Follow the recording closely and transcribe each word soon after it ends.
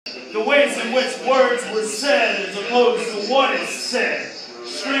The ways in which words were said as opposed to what is said.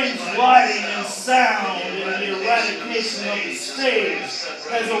 Strange lighting and sound and the eradication of the stage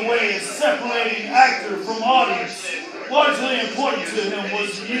as a way of separating actor from audience. Largely important to him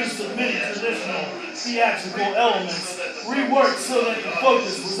was the use of many traditional theatrical elements, reworked so that the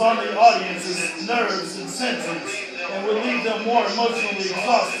focus was on the audience's nerves and senses, and would leave them more emotionally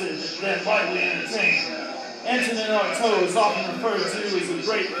exhausted than lightly entertained. Antonin Artaud is often referred to as a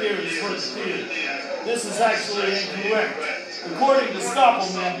great theorist for the theater. This is actually incorrect. According to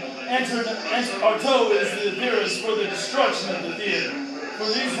Stoppelman, Artaud is the theorist for the destruction of the theater. For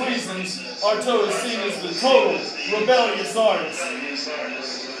these reasons, Artaud is seen as the total rebellious artist.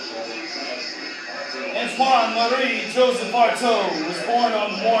 Antoine Marie Joseph Artaud was born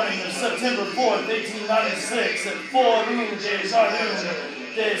on the morning of September 4th, 1896 at 4 Rue des Jardins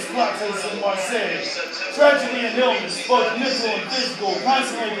des Plantes in Marseille. Tragedy and illness, both mental and physical,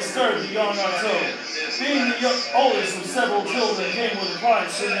 constantly disturbed the young Artaud. Being the oldest of several children came with a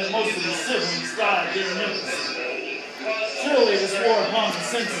price so that most of his siblings died during infancy. Surely this wore upon the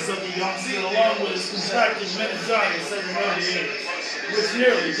senses of the youngster, along with his contracted meningitis at an early age, which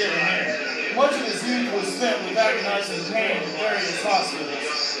nearly did him in. Much of his youth was spent with agonizing pain in various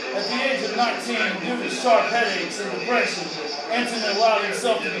hospitals. At the age of 19, due to sharp headaches and depression, Antonin allowed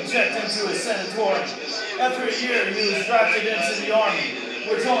himself to be checked into a sanatorium. After a year, he was drafted into the army,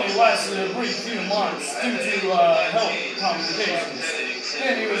 which only lasted a brief few months due to health complications.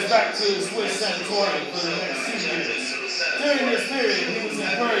 Then he was back to the Swiss sanatorium for the next 2 years. During this period, he was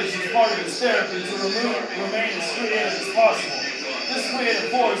encouraged as part of his therapy to remain as creative as possible. This creative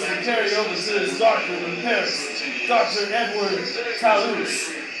force would carry over to his doctor in Paris, Dr. Edward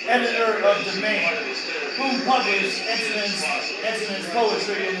Toulouse, editor of Domain, who published Antonin's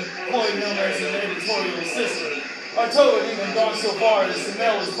poetry and employed him as an editorial assistant. Artaud had even gone so far as to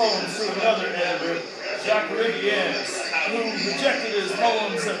mail his poems to another editor, Jacques Rivière's, who rejected his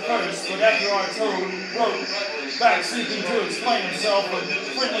poems at first, but after Artaud wrote back seeking to explain himself, a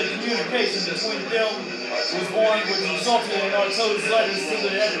friendly communication between them was born, which resulted in Artaud's letters to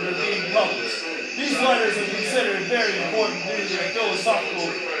the editor being published. These letters are considered very important due to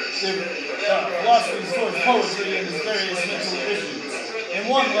their philosophies towards poetry and its various mental issues. In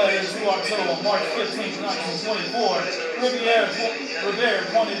one letter to Artaud on March 15, 1924, Rivière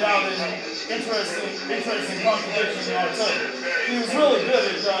pointed out an interesting contradiction in Artaud. He was really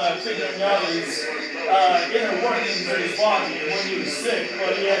good at figuring out his inner workings of his body when he was sick,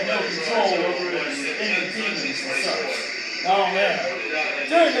 but he had no control over his inner demons and such. Oh man.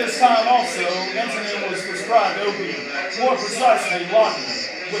 During this time also, Antonin was prescribed opium, more precisely laudanum,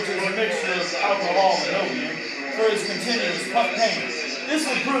 which is a mixture of alcohol and opium, for his continuous pain. This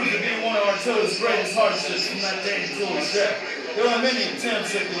would prove to be one of Artaud's greatest hardships from that day until his death. There were many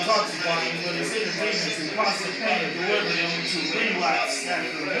attempts at detoxifying, but his inner demons and constant pain delivered him to relapse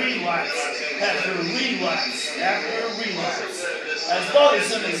after relapse after relapse after relapse. As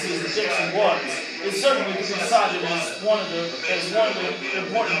bothersome as his addiction was, it certainly could be cited as one of the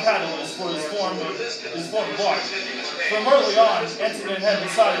important catalysts for his form of art. From early on, Antonin had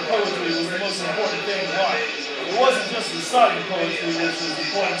decided poetry was the most important thing in life. It wasn't just reciting poetry which was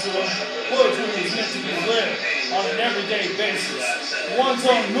important to him. Poetry was meant to be lived on an everyday basis. One's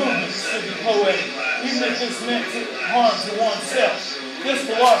own movement should be poetic, even if this meant harm to oneself. This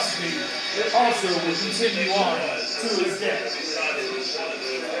philosophy also will continue on to his death.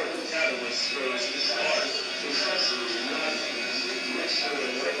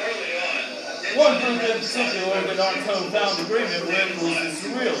 One group in particular that Artaud found agreement with was the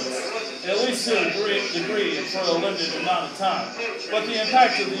Surrealists, at least to a degree for a limited amount of time. But the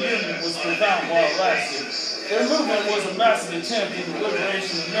impact of the Union was profound while it lasted. Their movement was a massive attempt in the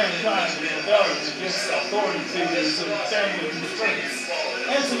liberation of mankind and rebellion against authority figures and family constraints.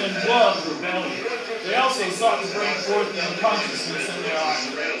 Antonin loved rebellion. They also sought to bring forth the unconsciousness in their art,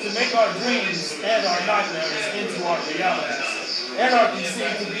 to make our dreams and our nightmares into our realities. Anarchy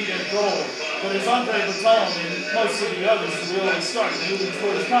seemed to be their goal, but as Andre Breton and most of the others really started moving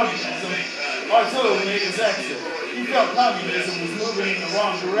towards communism, Artaud made his exit. He felt communism was moving in the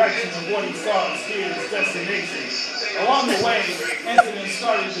wrong direction of what he saw as his destination. Along the way, Antonin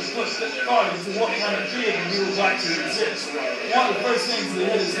started to put thought into what kind of theater he would like to exist. One of the first things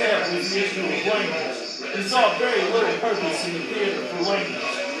that hit his head was the issue of language. He saw very little purpose in the theater for language.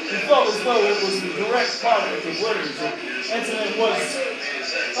 He felt as though it was the direct product of literature. Antonin was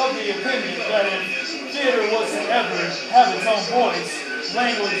of the opinion that if theater was to ever have its own voice,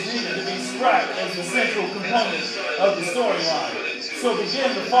 language needed to be scrapped as the central component of the storyline. So begin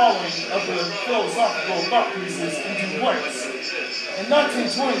the following of the philosophical thought pieces into place. In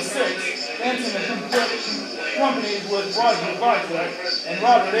 1926, Antonin, accompanied with Roger Bartek and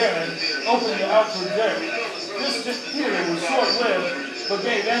Robert Aaron, opened the Artaud Theater. This theater was short-lived, but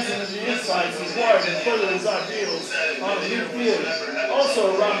gave Antonin the insights required to further his ideals on a new theater.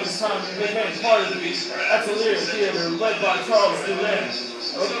 Also around this time, he became part of the Atelier Theater led by Charles Dulin.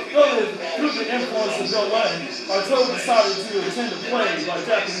 Through the influence of Bill Lennon, Artaud decided to attend a play by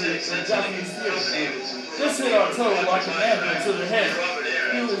Japanese theater. This hit Artaud like an anvil to the head.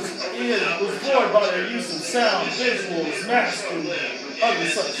 He was floored by their use of sound, visuals, masks, and other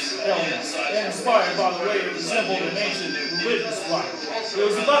such elements, and inspired by the way it resembled an ancient religious life. It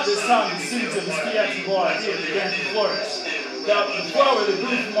was about this time the seeds of his theatrical idea began to flourish. The flower that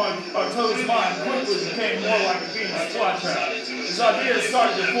grew from Artaud's mind quickly became more like a Venus flytrap. His ideas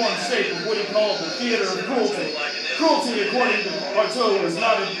started to form shape of what he called the theater of cruelty. Cruelty, according to Artaud, was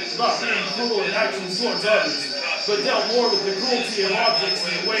not about being cruel in actions towards others, but dealt more with the cruelty of objects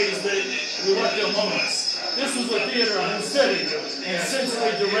in the ways that we let them own us. This was a theater of lucidity and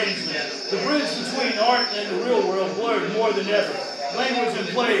sensory derangement. The bridge between art and the real world blurred more than ever. Language in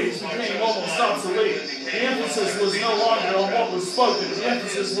plays became almost obsolete. The emphasis was no longer on what was spoken. The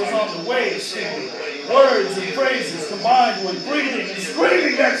emphasis was on the way of speaking. Words and phrases combined with breathing and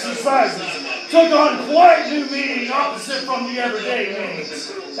screaming exercises took on quite new meaning opposite from the everyday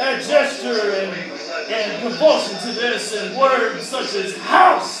meanings. Add gesture and compulsion to this, and words such as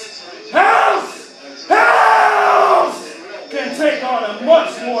house, house, house can take on a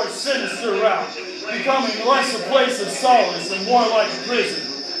much more sinister route, becoming less a place of solace and more like a prison.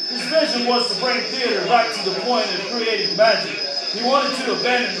 His vision was to bring theater back to the point of creating magic. He wanted to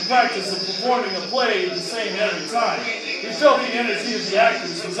abandon the practice of performing a play the same every time. He felt the energy of the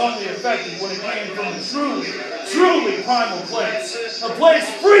actors was only effective when it came from a truly primal place. A place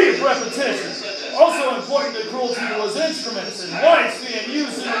free of repetition. Also important to cruelty was instruments and lights being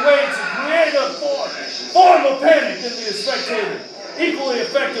used in a way to create a form of panic in the spectator. Equally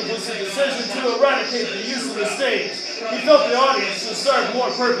effective was the decision to eradicate the use of the stage. He felt the audience should serve more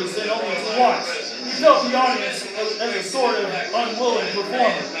purpose than only to watch. He felt the audience as a sort of unwilling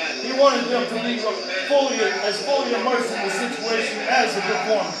performer. He wanted them to be fully immersed in the situation as a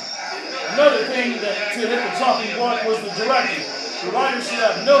performer. Another thing that to hit the chopping block was the director. The writers should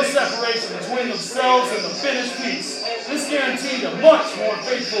have no separation between themselves and the finished piece. This guaranteed a much more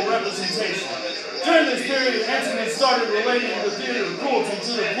faithful representation. During this period, Antonin started relating the theater of cruelty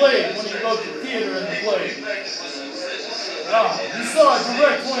to the play when he wrote the theater and the play. He saw a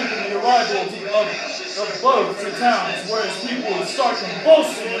direct link in the arrival of both to towns, whereas people would start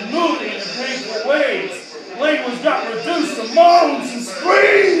convulsing and moving in painful ways. Language got reduced to moans and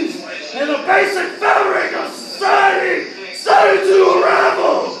screams, and the basic fabric of society started to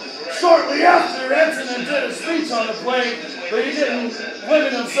unravel. Shortly after, Antonin did a speech on the play, but he didn't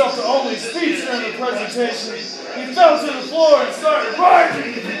limit himself to only speech during the presentation. He fell to the floor and started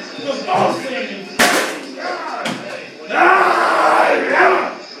writhing, convulsing.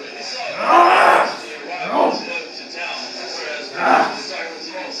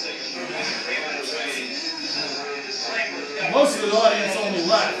 Most of the audience only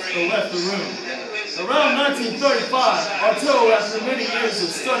laughed or left the room. Around 1935, Artaud, after many years of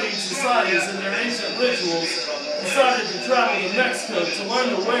studying societies and their ancient rituals, decided to travel to Mexico to learn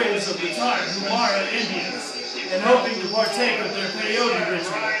the ways of the Tarahumara Indians and hoping to partake of their peyote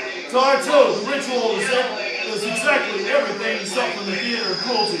ritual. To Artaud, the ritual was exactly everything he saw from the theater of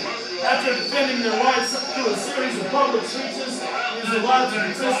cruelty. After defending their rights through a series of public speeches, he was allowed to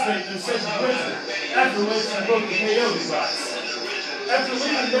participate in their sacred ritual, after which he broke the peyote rights. After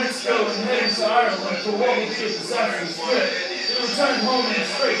leaving Mexico and heading to Ireland for what would be a disastrous trip, he returned home in a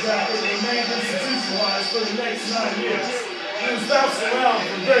straitjacket and remained institutionalized for the next 9 years. He was bounced around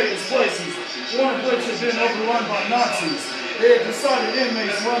from various places, one of which had been overrun by Nazis. They had decided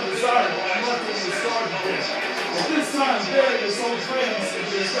inmates were undesirable and left him to starve there. At this time, various old friends of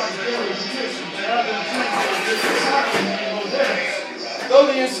his got together a petition to have him translated to the Ireland in Burris. Though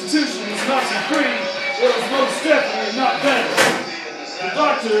the institution was Nazi-free, it was most definitely not better. The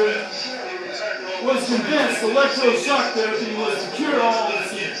doctor was convinced electroshock therapy was the cure-all and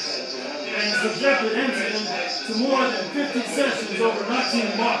subjected Antonin to more than 50 sessions over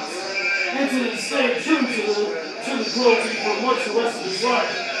 19 months. Antonin stayed true to the cruelty for much the rest of his life.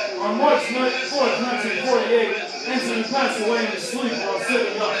 On March 4, 1948, Antonin passed away in his sleep while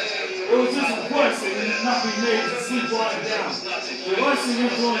sitting up. It was his request that he not be made to sleep lying down. The lasting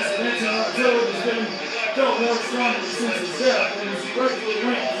influence of Antonin Artaud has been felt more strongly since his death and is directly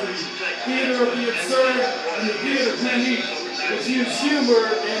linked to the theater of the absurd and the theater of penny. which use humor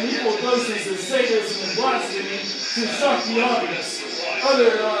and equal doses of sadism and blasphemy to shock the audience.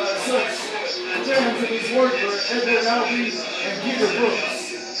 Other such fans of his work were Edward Albee and Peter Brooks.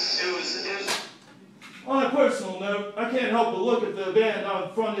 On a personal note, I can't help but look at the band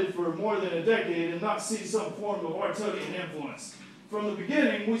I've fronted for more than a decade and not see some form of Artaudian influence. From the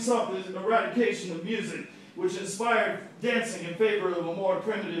beginning, we sought the eradication of music, which inspired dancing in favor of a more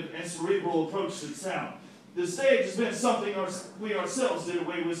primitive and cerebral approach to sound. The stage has been something we ourselves did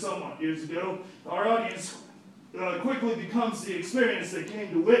away with somewhat years ago. Our audience quickly becomes the experience they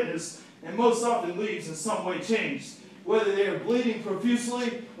came to witness, and most often leaves in some way changed. Whether they are bleeding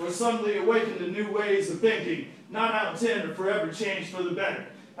profusely or suddenly awakened to new ways of thinking, 9 out of 10 are forever changed for the better.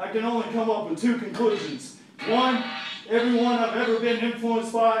 I can only come up with 2 conclusions. 1, everyone I've ever been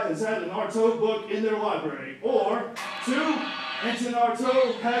influenced by has had an Artaud book in their library. Or 2, Antonin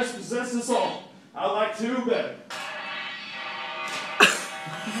Artaud has possessed us all. I like 2 better.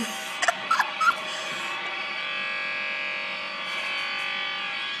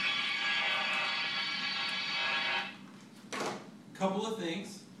 Couple of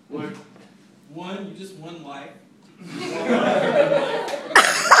things. What? 1, you just won life.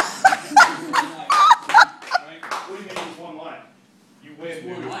 What do you mean just one life? You win. Just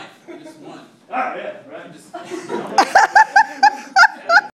won life. You just won. Ah, yeah, right. You just